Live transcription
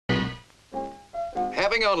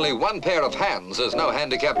Having only one pair of hands is no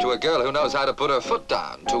handicap to a girl who knows how to put her foot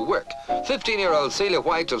down to work. 15-year-old Ceilia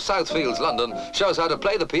White of Southfields, London, shows how to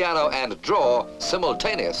play the piano and draw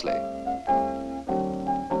simultaneously.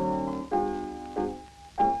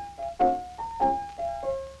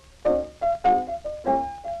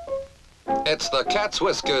 It's the cat's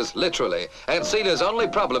whiskers, literally, and Celia's only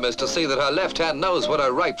problem is to see that her left hand knows what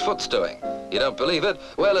her right foot's doing. You don't believe it?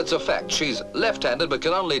 Well, it's a fact. She's left-handed but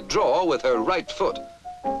can only draw with her right foot.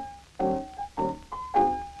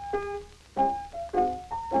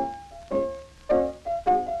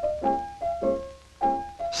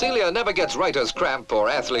 Ceilia never gets writer's cramp or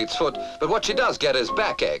athlete's foot, but what she does get is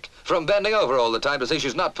backache from bending over all the time to see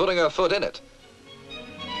she's not putting her foot in it.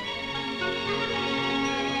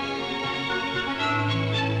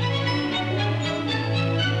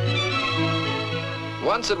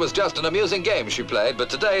 Once it was just an amusing game she played, but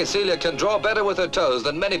today Ceilia can draw better with her toes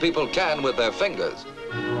than many people can with their fingers.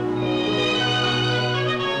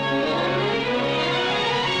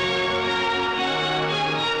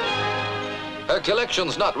 Her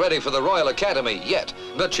collection's not ready for the Royal Academy yet,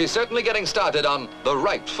 but she's certainly getting started on the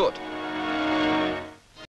right foot.